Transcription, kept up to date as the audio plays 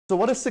So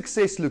what does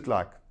success look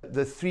like?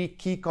 The three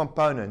key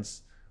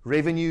components: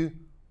 revenue,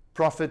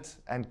 profit,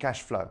 and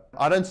cash flow.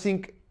 I don't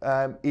think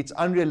it's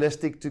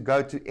unrealistic to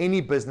go to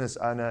any business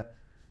owner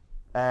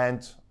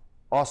and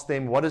ask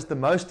them what is the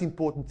most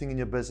important thing in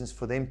your business,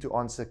 for them to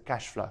answer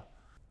cash flow.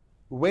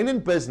 When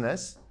in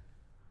business,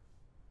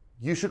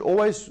 you should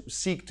always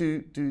seek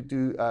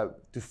to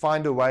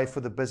find a way for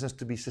the business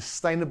to be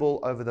sustainable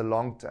over the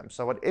long term.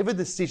 So whatever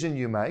decision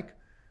you make,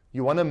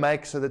 you want to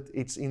make so that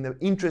it's in the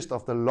interest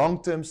of the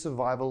long-term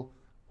survival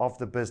of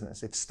the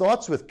business. It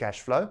starts with cash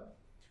flow,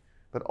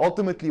 but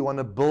ultimately you want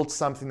to build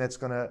something that's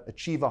going to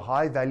achieve a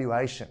high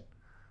valuation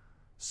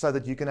so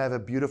that you can have a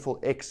beautiful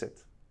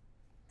exit.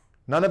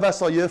 None of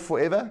us are here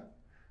forever,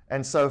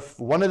 and so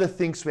one of the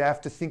things we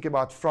have to think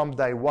about from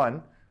day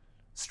one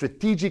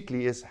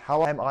strategically is,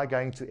 how am I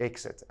going to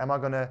exit? Am I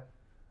going to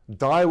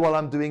die while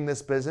I'm doing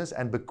this business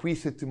and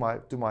bequeath it to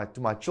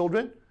my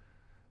children?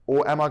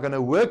 Or am I going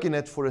to work in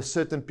it for a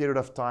certain period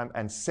of time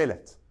and sell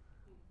it?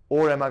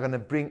 Or am I going to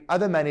bring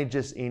other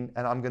managers in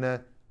and I'm going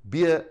to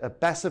be a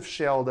passive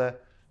shareholder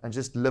and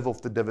just live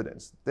off the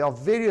dividends? There are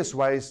various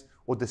ways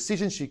or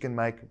decisions you can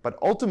make, but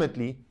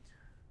ultimately,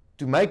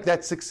 to make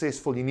that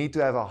successful, you need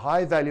to have a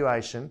high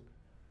valuation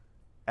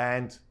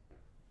and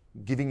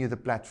giving you the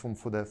platform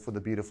for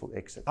the beautiful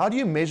exit. How do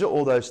you measure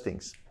all those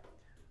things?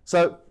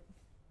 So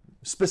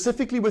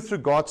specifically with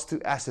regards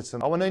to assets,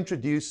 and I want to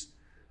introduce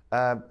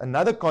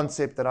another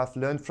concept that I've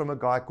learned from a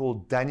guy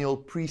called Daniel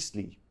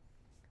Priestley.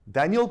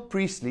 Daniel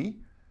Priestley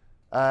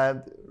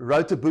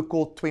wrote a book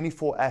called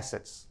 24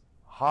 Assets.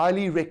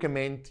 Highly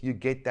recommend you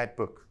get that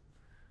book.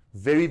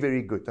 Very,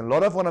 very good. And a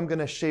lot of what I'm going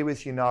to share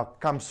with you now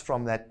comes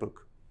from that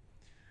book.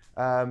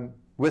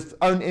 With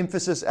own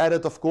emphasis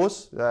added, of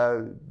course,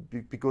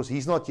 because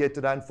he's not here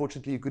today.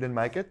 Unfortunately, he couldn't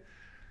make it.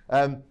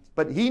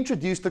 But he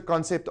introduced the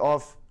concept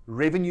of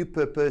revenue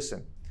per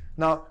person.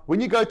 Now, when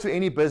you go to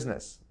any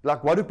business,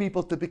 like, what do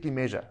people typically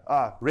measure?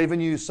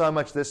 Revenue so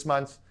much this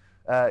month.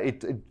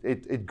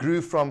 It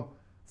grew from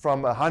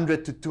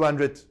 100 to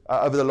 200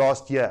 over the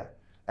last year.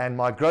 And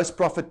my gross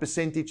profit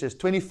percentage is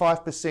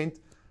 25%.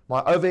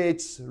 My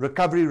overheads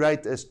recovery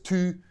rate is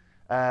 2.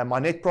 My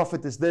net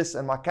profit is this,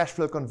 and my cash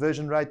flow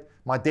conversion rate,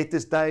 my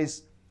debtors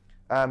days.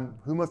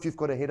 Whom of you've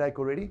got a headache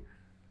already?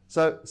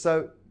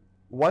 So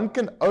one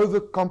can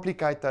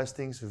overcomplicate those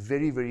things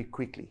very, very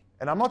quickly.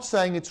 And I'm not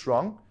saying it's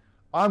wrong.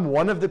 I'm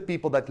one of the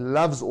people that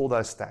loves all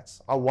those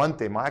stats. I want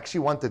them. I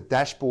actually want a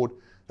dashboard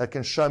that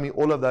can show me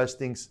all of those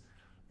things.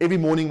 Every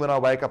morning when I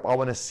wake up, I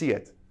want to see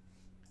it.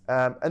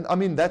 And I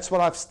mean, that's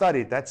what I've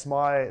studied. That's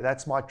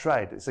my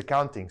trade. It's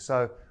accounting.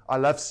 So I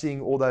love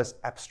seeing all those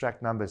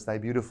abstract numbers. They're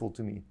beautiful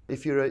to me.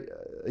 If you're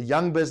a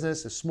young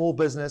business, a small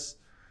business,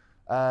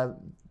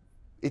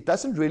 it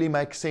doesn't really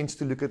make sense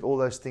to look at all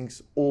those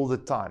things all the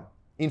time.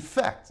 In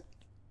fact,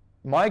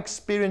 my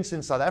experience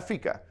in South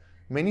Africa,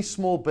 many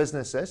small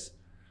businesses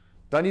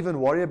don't even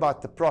worry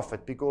about the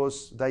profit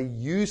because they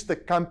use the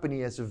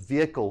company as a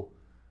vehicle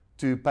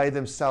to pay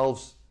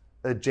themselves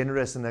a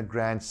generous and a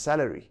grand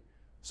salary.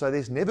 So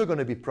there's never going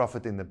to be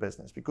profit in the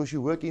business because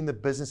you work in the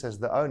business as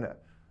the owner.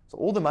 So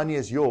all the money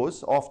is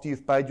yours after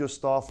you've paid your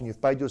staff and you've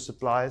paid your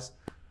suppliers.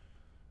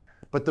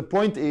 But the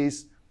point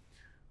is,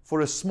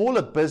 for a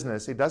smaller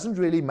business, it doesn't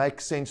really make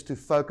sense to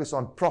focus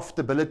on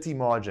profitability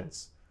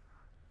margins.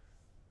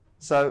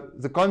 So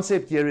the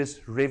concept here is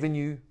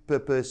revenue per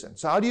person.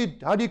 So how do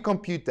you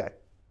compute that?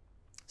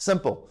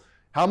 Simple.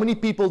 How many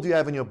people do you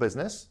have in your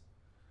business?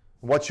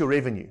 What's your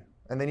revenue?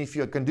 And then if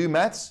you can do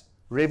maths,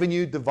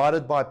 revenue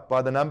divided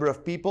by the number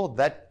of people,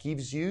 that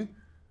gives you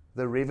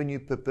the revenue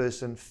per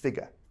person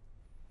figure.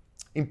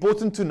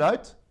 Important to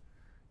note,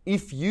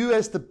 if you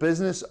as the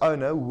business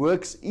owner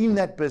works in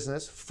that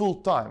business full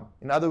time,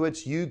 in other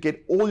words, you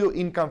get all your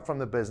income from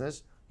the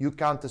business, you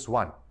count as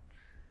one.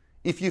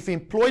 If you've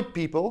employed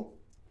people,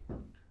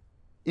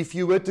 if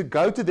you were to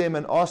go to them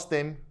and ask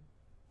them,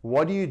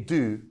 what do you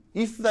do?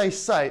 If they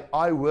say,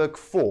 I work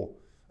for,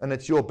 and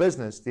it's your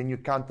business, then you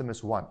count them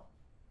as one.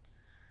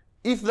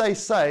 If they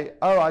say,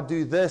 oh, I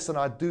do this, and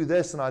I do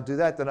this, and I do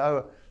that, and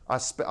oh, I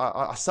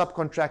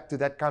subcontract to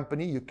that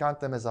company, you count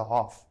them as a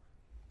half.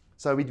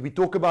 So we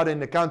talk about it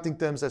in accounting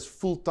terms as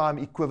full-time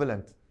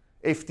equivalent,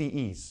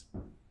 FTEs.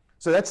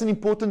 So that's an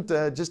important,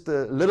 just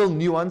a little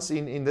nuance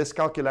in this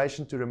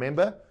calculation to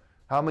remember.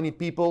 How many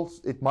people?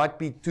 It might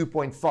be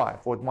 2.5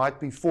 or it might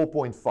be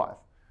 4.5,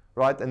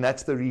 right? And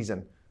that's the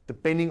reason,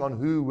 depending on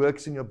who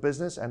works in your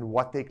business and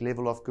what their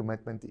level of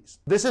commitment is.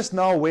 This is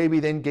now where we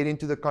then get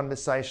into the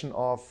conversation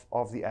of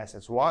the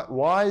assets.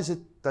 Why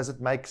does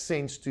it make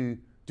sense to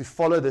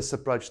follow this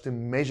approach to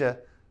measure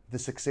the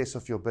success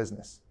of your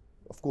business?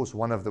 Of course,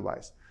 one of the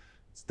ways.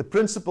 It's the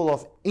principle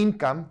of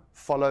income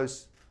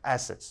follows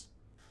assets.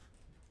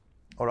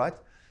 All right?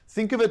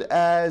 Think of it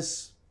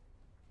as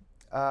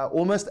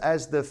almost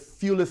as the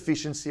fuel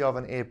efficiency of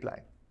an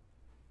airplane.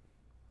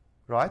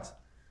 Right?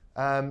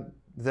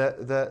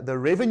 The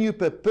revenue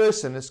per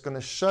person is going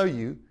to show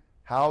you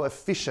how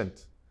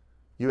efficient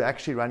you're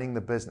actually running the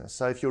business.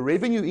 So if your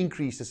revenue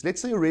increases,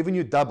 let's say your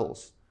revenue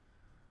doubles,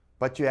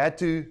 but you had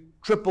to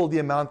triple the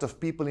amount of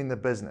people in the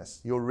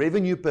business, your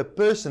revenue per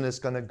person is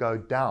going to go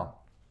down.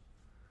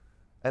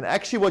 And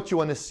actually what you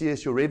want to see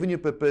is your revenue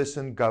per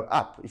person go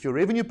up. If your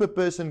revenue per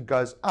person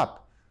goes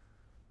up,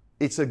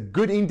 it's a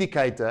good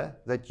indicator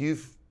that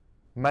you've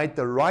made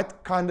the right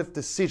kind of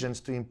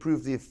decisions to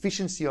improve the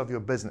efficiency of your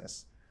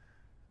business.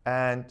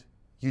 And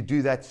you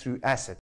do that through assets.